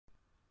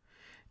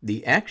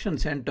The Action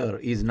Center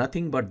is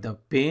nothing but the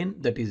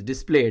pane that is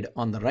displayed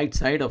on the right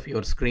side of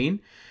your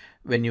screen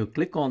when you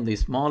click on the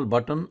small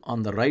button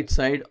on the right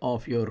side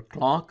of your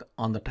clock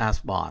on the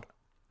taskbar.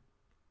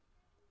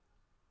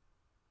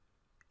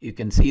 You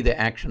can see the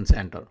Action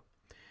Center.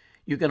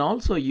 You can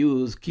also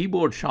use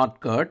keyboard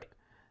shortcut,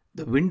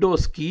 the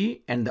Windows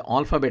key and the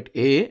alphabet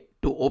A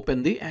to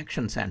open the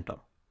Action Center.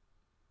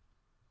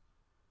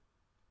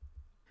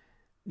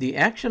 The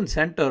Action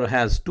Center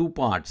has two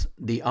parts.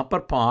 The upper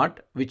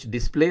part, which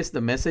displays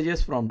the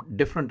messages from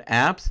different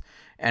apps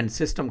and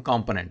system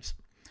components.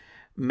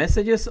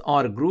 Messages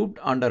are grouped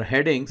under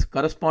headings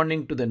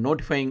corresponding to the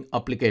notifying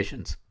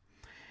applications.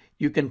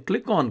 You can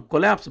click on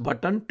Collapse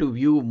button to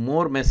view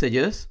more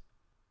messages.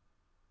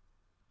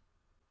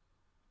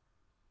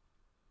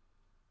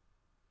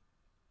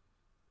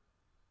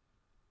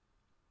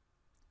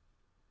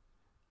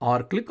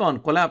 Or click on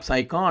Collapse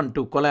icon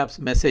to collapse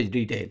message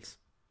details.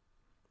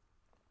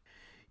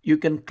 You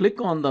can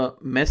click on the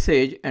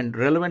message and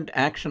relevant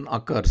action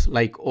occurs,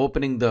 like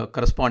opening the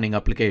corresponding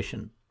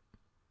application.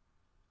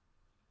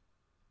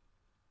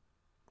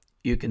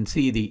 You can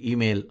see the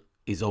email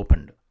is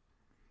opened.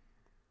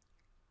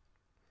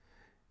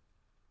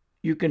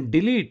 You can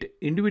delete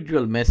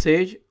individual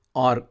message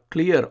or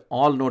clear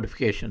all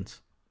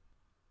notifications.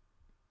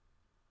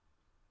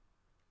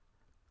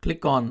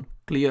 Click on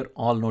Clear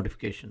all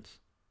notifications.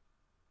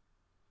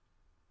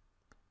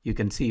 You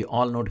can see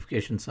all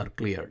notifications are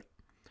cleared.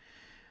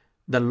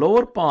 The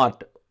lower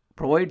part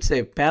provides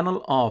a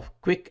panel of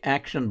quick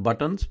action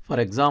buttons, for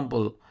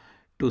example,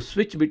 to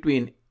switch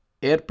between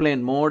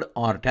airplane mode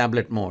or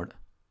tablet mode.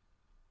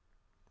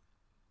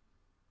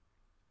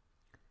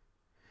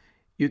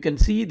 You can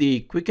see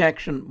the quick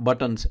action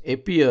buttons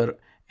appear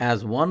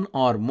as one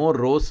or more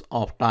rows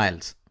of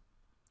tiles.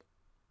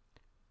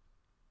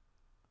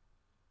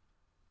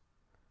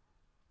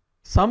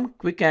 Some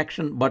quick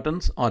action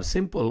buttons are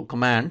simple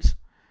commands.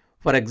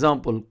 For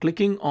example,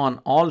 clicking on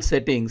all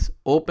settings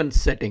opens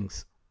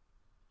settings.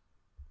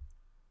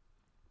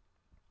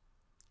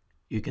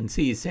 You can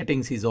see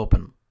settings is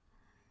open.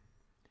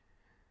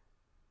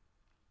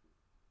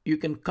 You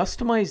can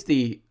customize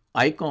the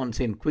icons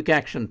in Quick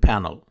Action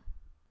panel.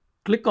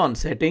 Click on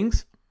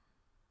Settings.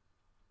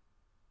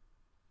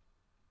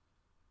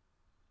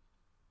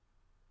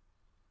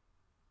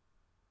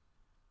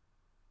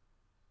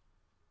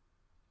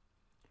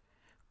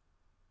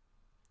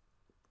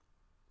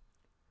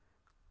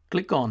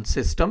 Click on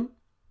System.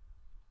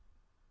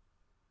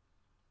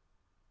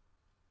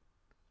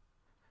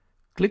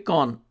 Click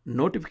on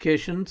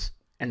Notifications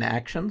and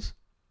Actions.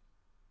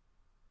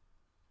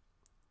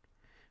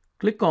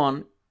 Click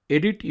on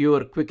Edit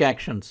your Quick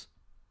Actions.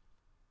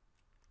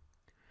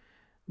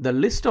 The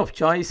list of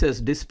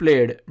choices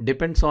displayed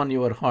depends on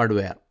your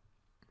hardware.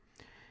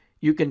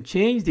 You can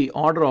change the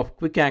order of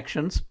quick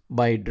actions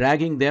by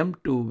dragging them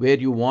to where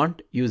you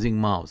want using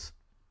mouse.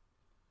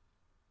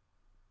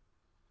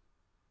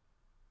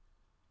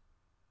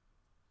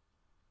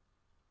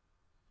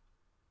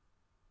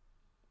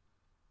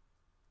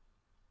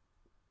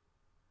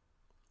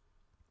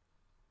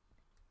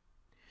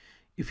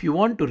 If you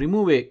want to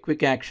remove a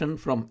quick action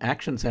from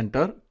Action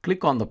Center,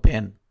 click on the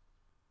pen.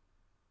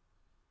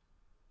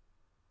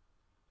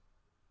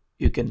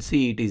 You can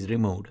see it is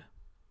removed.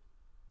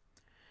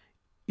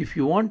 If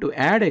you want to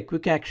add a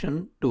quick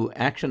action to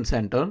Action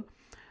Center,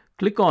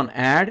 click on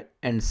Add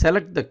and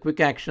select the quick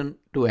action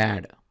to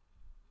add.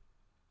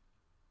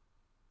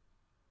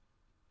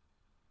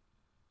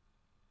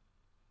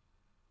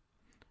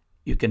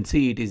 You can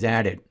see it is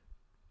added.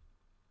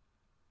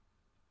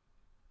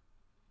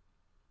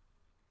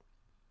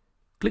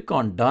 Click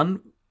on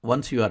Done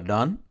once you are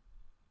done.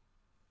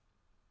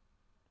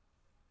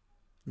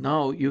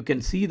 Now you can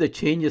see the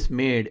changes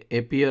made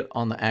appear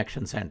on the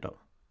Action Center.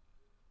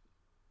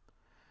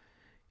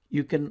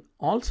 You can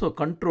also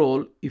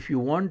control if you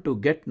want to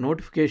get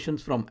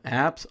notifications from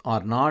apps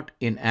or not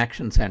in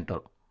Action Center.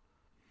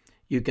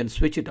 You can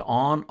switch it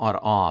on or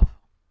off.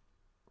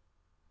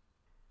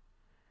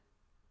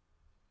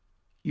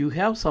 You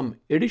have some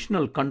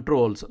additional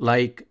controls,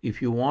 like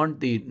if you want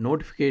the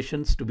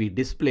notifications to be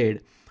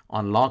displayed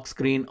on lock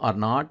screen or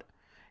not,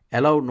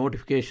 allow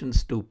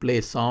notifications to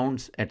play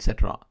sounds,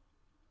 etc.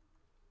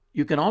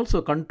 You can also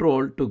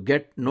control to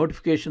get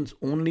notifications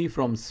only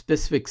from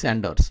specific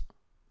senders.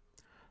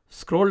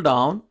 Scroll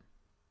down.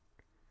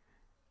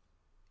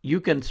 You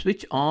can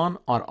switch on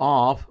or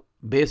off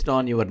based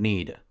on your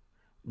need,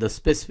 the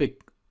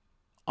specific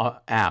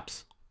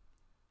apps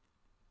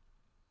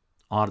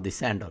or the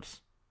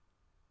senders.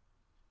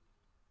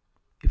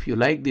 If you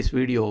like this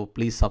video,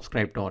 please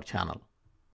subscribe to our channel.